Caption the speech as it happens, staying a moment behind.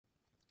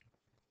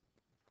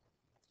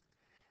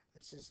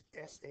This is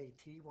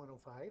SAT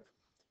 105,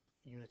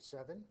 Unit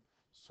 7,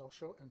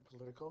 Social and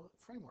Political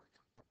Framework.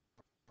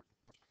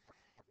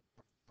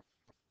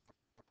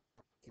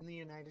 In the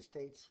United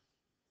States,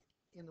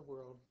 in the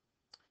world,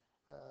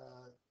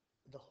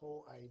 the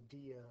whole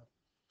idea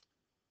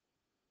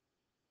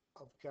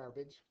of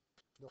garbage,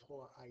 the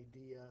whole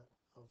idea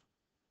of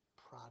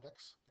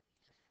products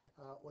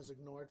was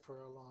ignored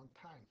for a long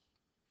time.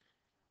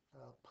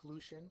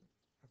 Pollution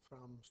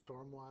from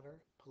stormwater,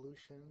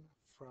 pollution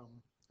from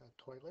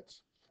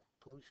toilets,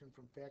 pollution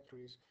from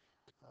factories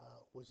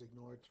was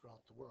ignored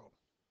throughout the world.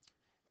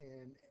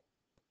 And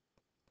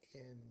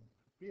in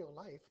real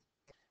life,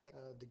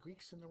 the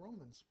Greeks and the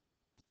Romans,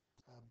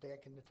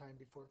 back in the time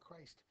before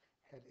Christ,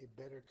 had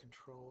a better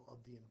control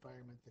of the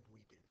environment than we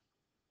did.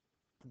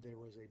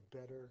 There was a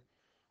better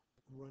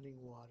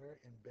running water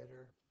and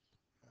better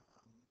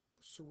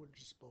sewage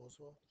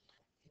disposal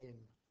in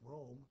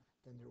Rome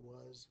than there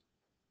was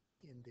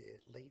in the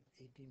late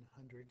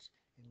 1800s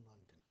in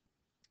London.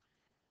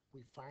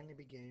 We finally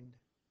began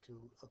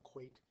to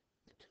equate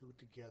the two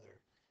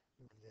together,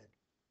 that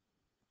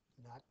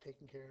not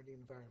taking care of the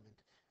environment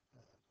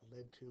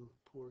led to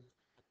poor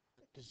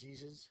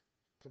diseases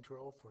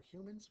control for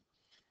humans,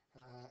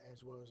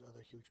 as well as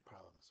other huge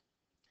problems.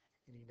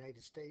 In the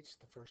United States,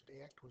 the first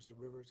act was the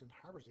Rivers and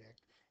Harbors Act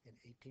in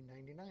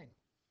 1899.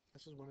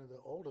 This is one of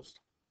the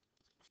oldest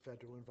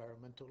federal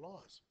environmental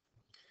laws.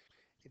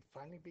 It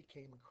finally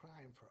became a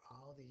crime for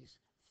all these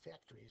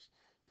factories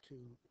to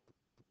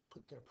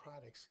put their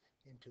products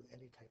into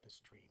any type of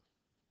stream.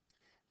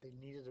 They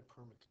needed a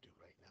permit to do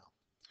right now.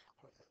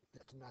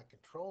 That did not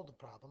control the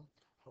problem,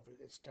 however,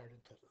 it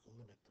started to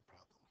limit the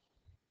problem.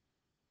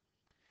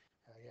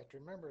 You have to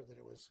remember that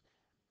it was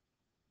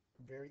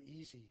very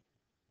easy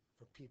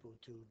for people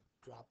to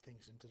drop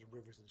things into the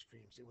rivers and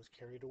streams. It was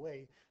carried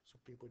away,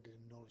 so people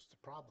didn't notice the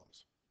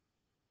problems.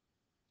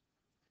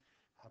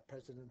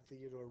 President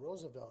Theodore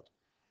Roosevelt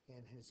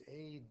and his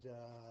aide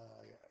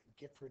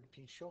Gifford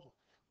Pinchot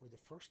were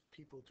the first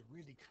people to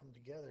really come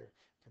together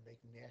to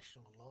make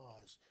national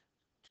laws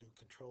to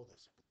control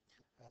this.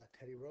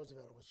 Teddy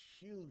Roosevelt was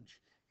huge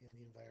in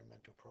the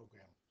environmental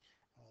program.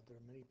 There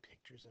are many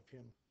pictures of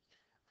him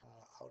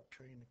out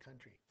touring the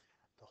country.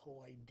 The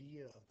whole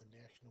idea of the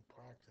national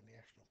parks, the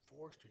National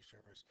Forestry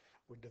Service,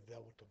 were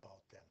developed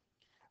about them.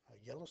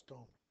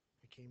 Yellowstone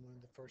became one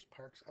of the first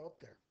parks out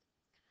there.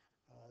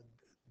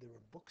 There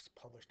were books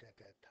published at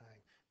that time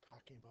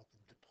talking about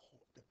the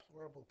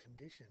deplorable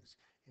conditions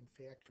in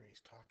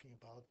factories, talking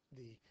about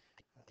the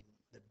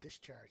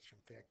discharge from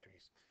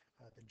factories.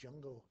 The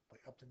Jungle by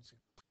Upton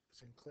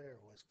Sinclair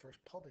was first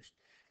published,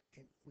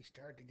 and we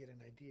started to get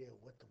an idea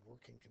of what the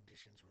working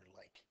conditions were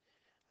like.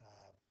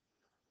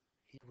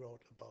 He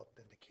wrote about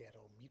the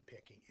cattle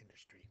meatpacking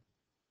industry.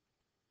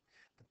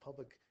 The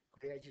public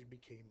gradually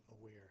became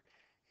aware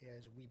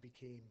as we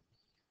became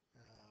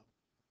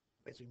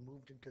as we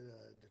moved into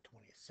the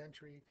 20th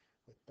century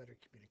with better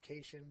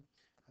communication.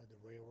 The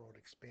railroad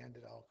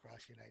expanded all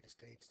across the United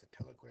States. The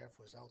telegraph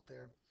was out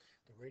there.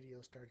 The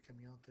radio started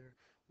coming out there.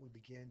 We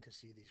began to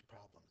see these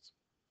problems.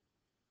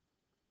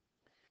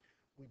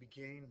 We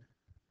began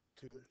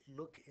to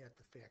look at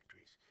the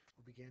factories.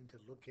 We began to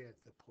look at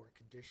the poor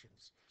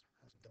conditions.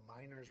 The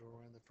miners were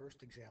one of the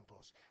first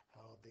examples,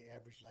 how the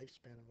average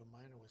lifespan of a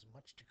miner was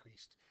much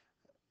decreased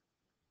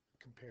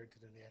compared to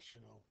the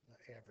national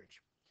average.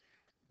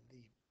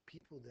 The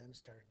people then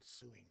started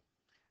suing,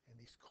 and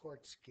these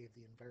courts gave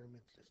the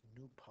environment this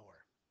new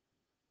power.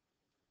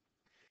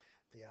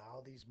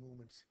 All these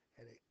movements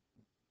had a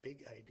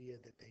big idea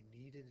that they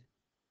needed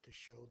to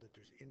show that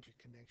there's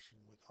interconnection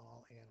with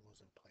all animals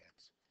and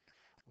plants.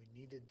 We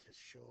needed to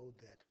show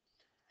that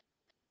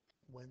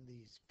when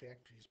these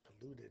factories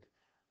polluted,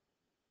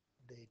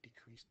 they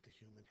decreased the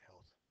human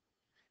health.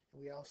 And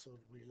we also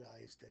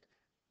realized that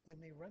we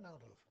may run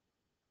out of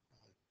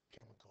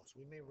chemicals,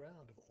 we may run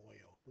out of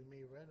oil, we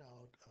may run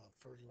out of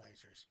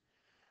fertilizers,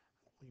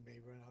 we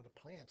may run out of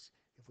plants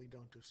if we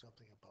don't do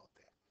something about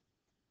that.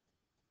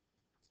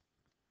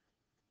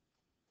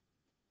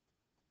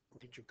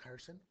 Rachel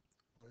Carson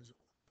was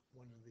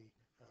one of the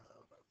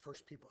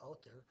first people out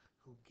there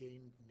who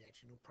gained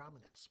national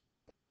prominence.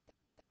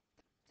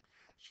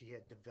 She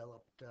had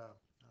developed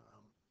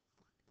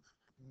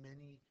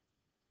many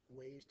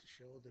ways to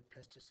show that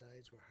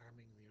pesticides were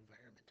harming the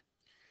environment.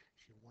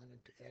 She wanted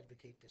to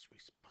advocate this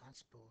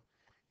responsible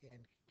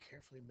and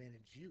carefully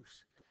managed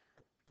use.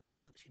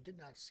 She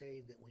did not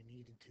say that we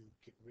needed to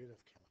get rid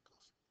of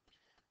chemicals.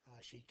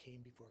 She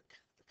came before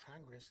the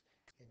Congress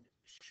and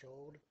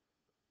showed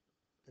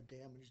the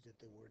damage that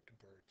there were to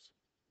birds.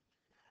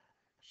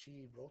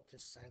 She wrote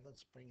this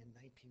Silent Spring in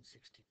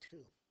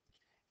 1962,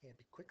 and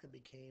it quickly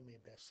became a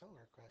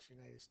bestseller across the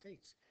United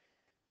States.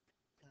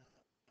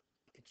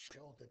 It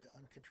showed that the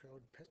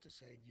uncontrolled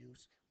pesticide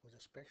use was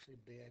especially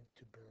bad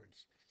to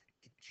birds.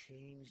 It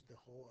changed the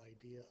whole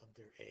idea of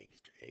their eggs.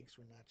 Their eggs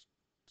were not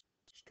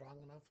strong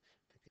enough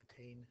to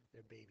contain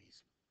their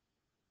babies.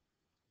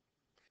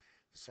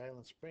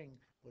 Silent Spring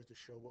was to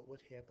show what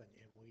would happen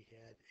if we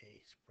had a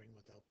spring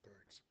without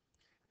birds.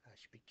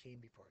 She came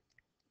before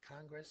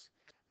Congress,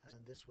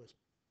 and this was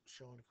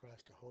shown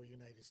across the whole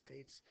United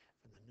States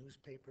from the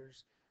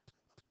newspapers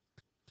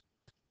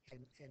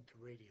and to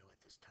radio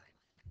at this time.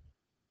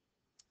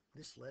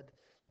 This led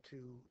to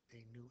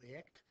a new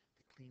act,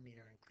 the Clean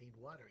Air and Clean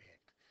Water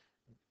Act,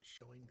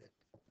 showing that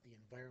the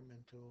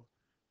environmental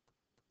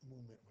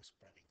movement was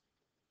spreading.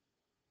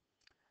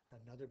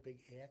 Another big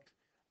act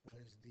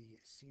was the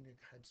Scenic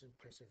Hudson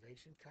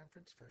Preservation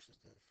Conference versus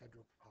the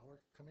Federal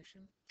Power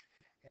Commission.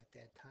 At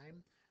that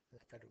time,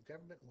 the federal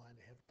government wanted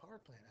to have a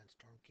power plant on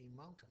Storm King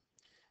Mountain.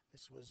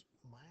 This was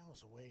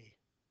miles away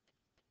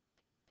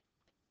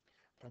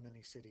from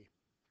any city.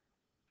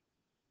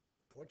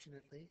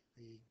 Fortunately,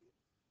 the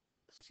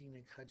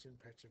Scenic Hudson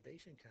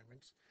Preservation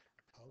Conference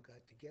all got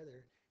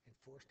together and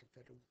forced the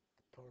Federal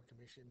Power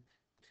Commission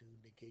to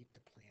negate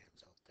the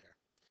plans out there.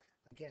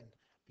 Again,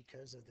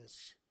 because of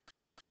this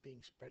being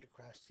spread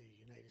across the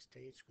United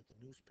States with the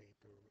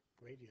newspaper,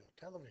 radio,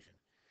 television,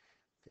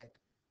 that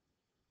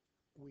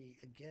we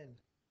again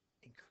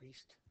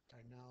increased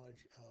our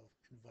knowledge of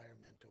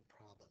environmental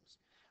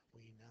problems.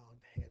 We now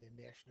had a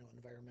National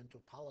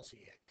Environmental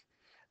Policy Act.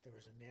 There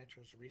was a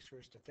Natural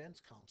Resource Defense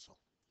Council.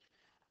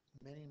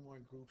 Many more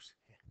groups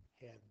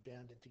have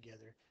banded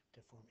together to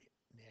form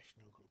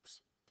national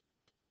groups.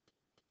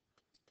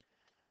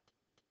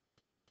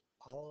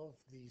 All of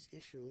these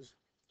issues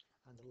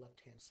on the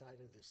left-hand side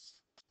of this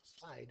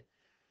slide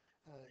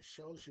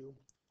shows you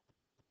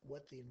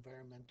what the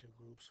environmental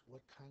groups,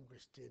 what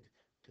Congress did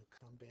to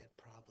combat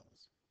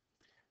problems.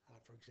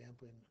 For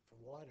example, for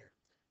water,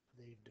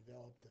 they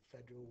developed the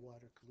Federal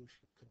Water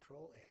Pollution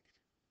Control Act.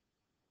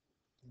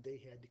 They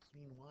had the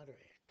Clean Water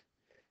Act.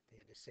 They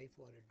had the Safe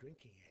Water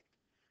Drinking Act.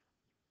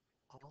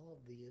 All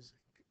of these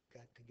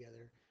got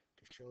together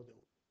to show that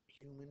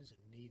humans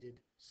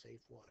needed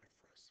safe water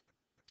for us.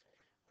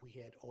 We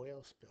had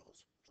oil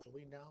spills, so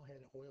we now had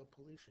an Oil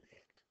Pollution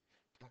Act,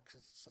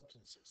 toxic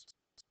substances.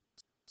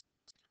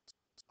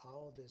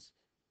 All of this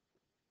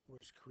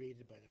was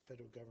created by the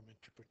federal government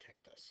to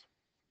protect us.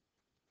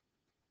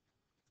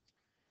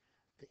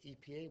 The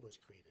EPA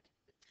was created.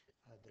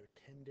 There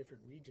are 10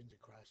 different regions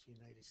across the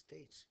United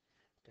States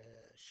to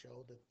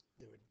show that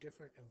there were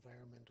different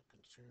environmental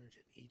concerns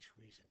in each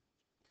region.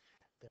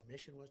 The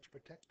mission was to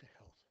protect the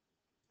health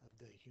of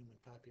the human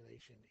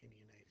population in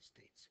the United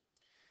States.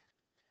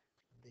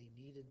 They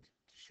needed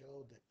to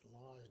show that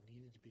laws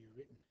needed to be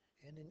written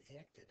and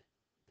enacted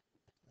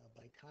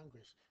by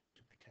Congress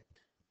to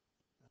protect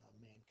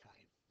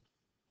mankind.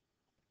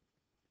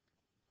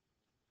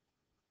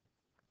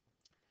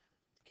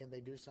 Can they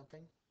do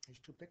something?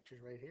 There's two pictures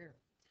right here.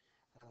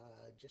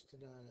 Just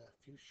in a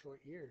few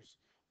short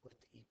years, what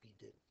the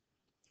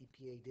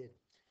EPA did.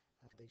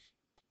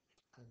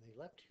 On the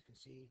left, you can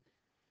see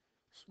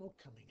smoke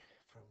coming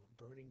from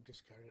burning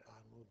discarded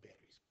automobile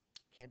batteries.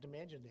 Can't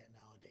imagine that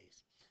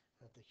nowadays,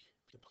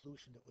 the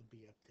pollution that would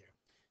be up there.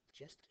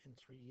 Just in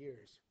 3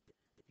 years,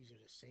 these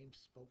are the same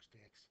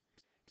smokestacks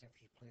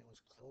after the plant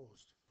was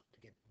closed to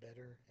get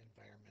better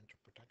environmental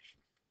protection.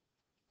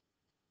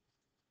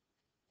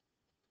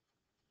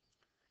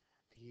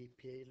 The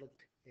EPA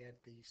looked at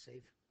the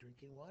Safe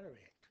Drinking Water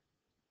Act.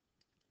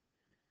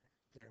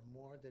 There are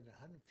more than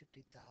 150,000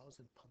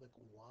 public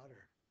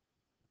water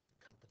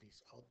companies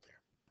out there.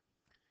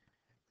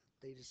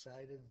 They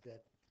decided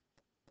that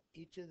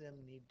each of them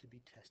needed to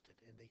be tested,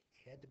 and they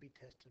had to be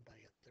tested by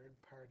a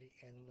third-party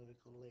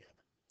analytical lab.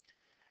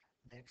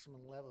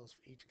 Maximum levels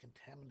for each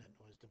contaminant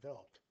was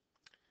developed.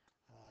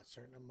 A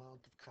certain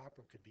amount of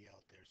copper could be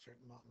out there, a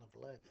certain amount of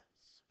lead,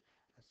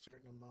 a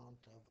certain amount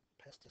of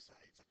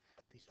pesticides.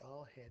 These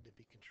all had to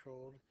be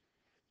controlled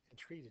and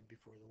treated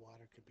before the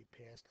water could be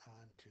passed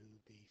on to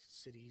the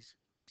cities.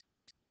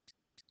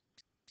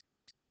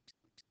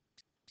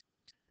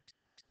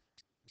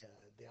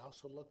 They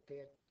also looked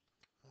at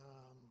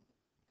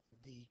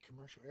the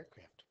commercial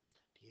aircraft.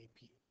 The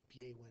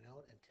EPA went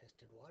out and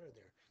tested water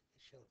there.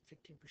 It showed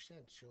 15%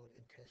 showed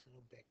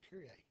intestinal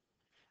bacteria.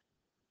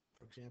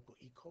 For example,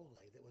 E.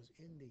 coli that was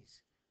in these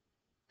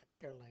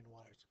airline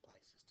water supply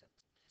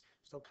systems.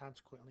 So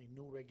consequently,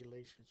 new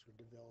regulations were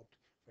developed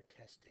for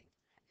testing.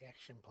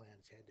 Action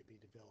plans had to be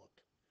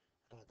developed.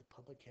 The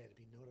public had to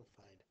be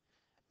notified.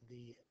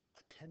 The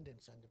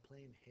attendants on the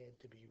plane had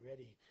to be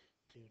ready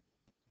to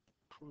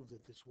prove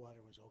that this water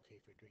was okay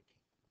for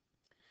drinking.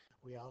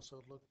 We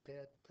also looked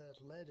at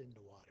lead in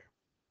the water.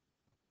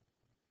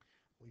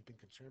 We've been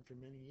concerned for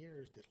many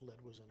years that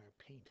lead was in our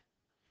paint,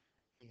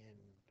 and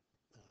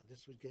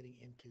this was getting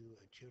into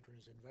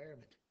children's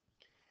environment.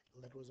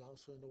 Lead was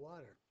also in the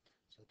water,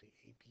 so the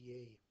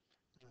EPA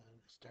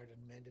started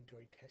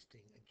mandatory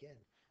testing again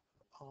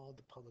of all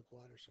the public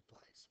water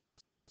supplies.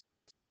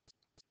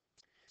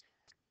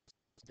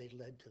 They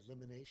led to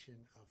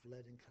elimination of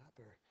lead and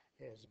copper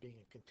as being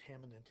a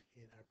contaminant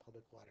in our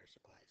public water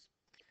supplies.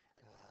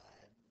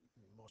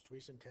 Most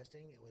recent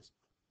testing, it was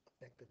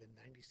effective in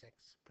 96%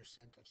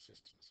 of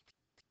systems.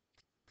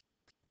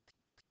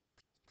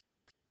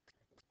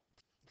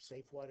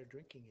 Safe Water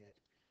Drinking Act,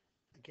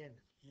 again,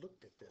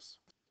 looked at this.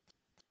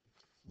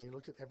 They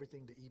looked at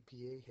everything the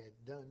EPA had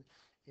done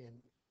and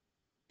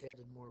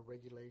added more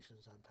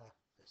regulations on top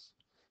of this.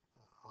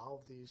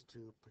 All of these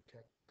to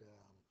protect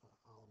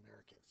all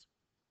Americans.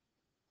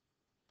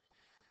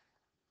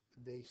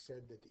 They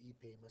said that the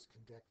EPA must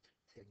conduct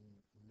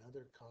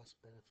another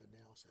cost-benefit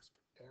analysis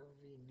for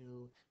every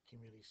new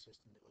community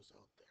system that was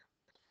out there.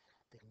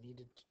 They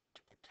needed to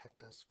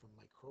protect us from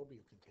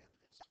microbial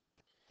contaminants.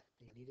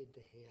 They needed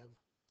to have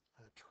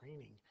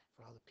training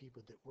for all the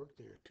people that work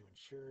there to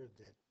ensure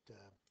that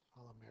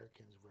all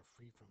Americans were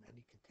free from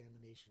any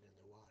contamination in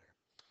their water.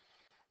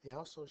 They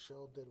also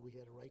showed that we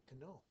had a right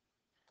to know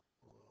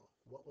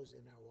what was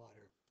in our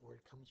water, where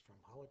it comes from,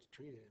 how it's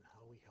treated, and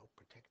how we help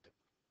protect it.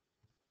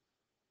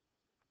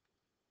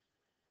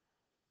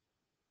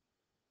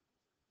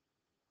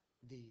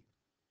 The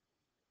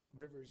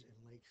rivers and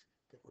lakes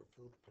that were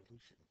filled with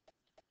pollution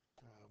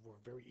were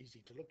very easy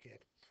to look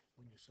at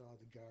when you saw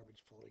the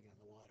garbage floating on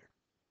the water.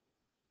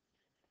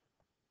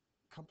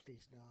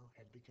 Companies now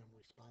had become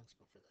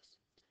responsible for this.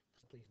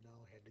 Companies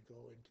now had to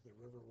go into the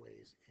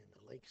riverways and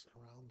the lakes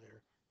around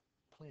their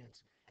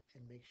plants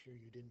and make sure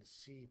you didn't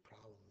see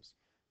problems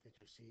that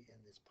you see in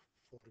this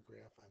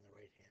photograph on the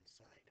right-hand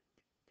side.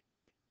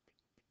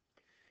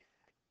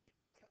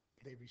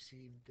 They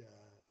received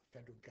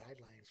federal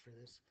guidelines for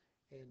this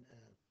and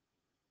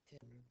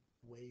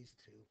ways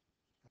to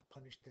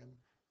punish them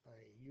by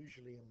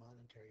usually a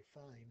monetary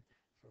fine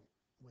for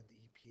when the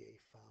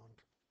EPA found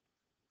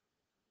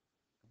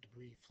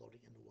debris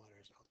floating in the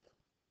waters out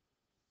there.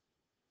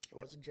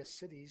 It wasn't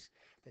just cities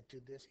that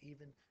did this,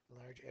 even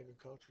large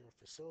agricultural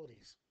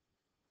facilities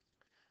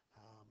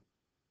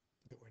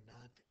that were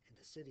not in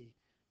the city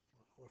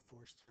were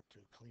forced to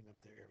clean up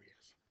their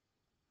areas.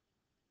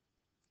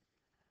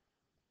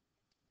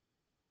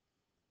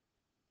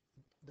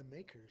 The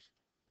makers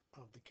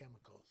of the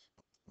chemicals,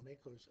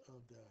 makers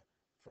of the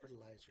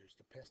fertilizers,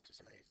 the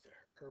pesticides, the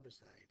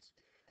herbicides,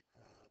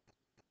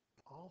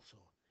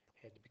 also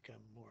had to become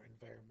more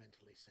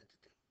environmentally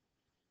sensitive.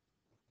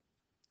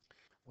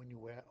 When you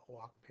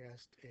walk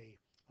past a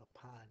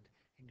pond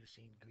and you're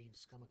seeing green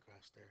scum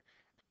across there,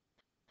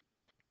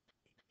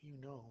 you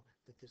know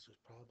that this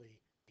was probably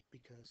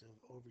because of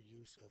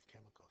overuse of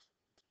chemicals.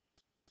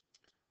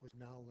 We've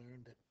now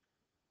learned that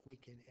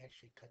we can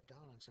actually cut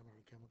down on some of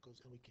our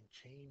chemicals and we can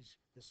change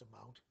this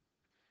amount,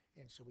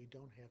 and so we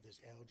don't have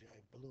this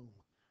algae bloom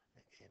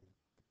in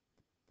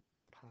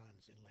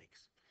ponds and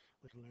lakes.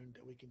 We've learned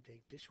that we can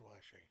take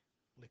dishwasher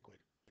liquid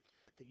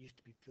that used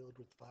to be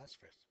filled with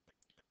phosphorus,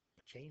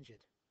 change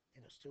it,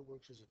 and it still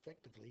works as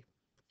effectively,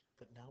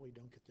 but now we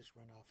don't get this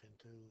runoff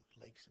into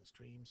lakes and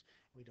streams.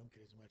 We don't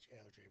get as much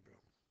algae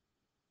bloom.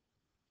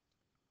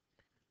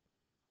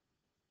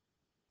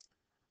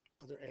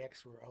 Other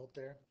acts were out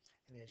there,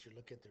 and as you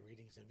look at the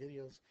readings and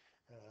videos,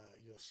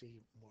 you'll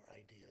see more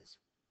ideas.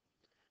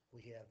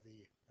 We have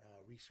the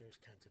Resource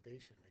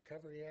Conservation and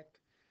Recovery Act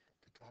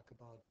to talk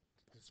about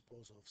the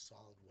disposal of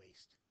solid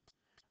waste.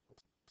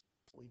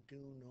 We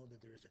do know that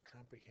there is a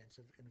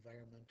comprehensive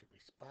environmental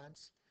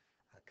response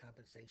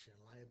compensation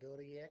and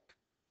liability act.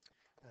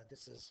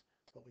 This is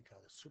what we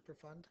call the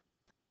Superfund,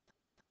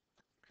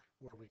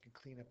 where we can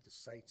clean up the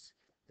sites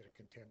that are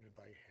contaminated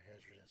by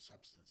hazardous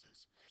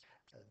substances.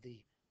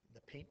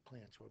 The paint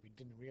plants where we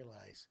didn't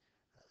realize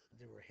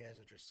there were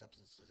hazardous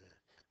substances in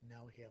it.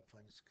 Now we have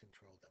funds to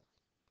control them.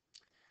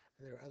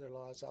 There are other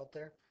laws out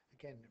there.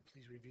 Again,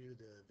 please review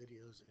the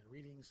videos and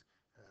readings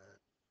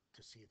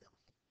to see them.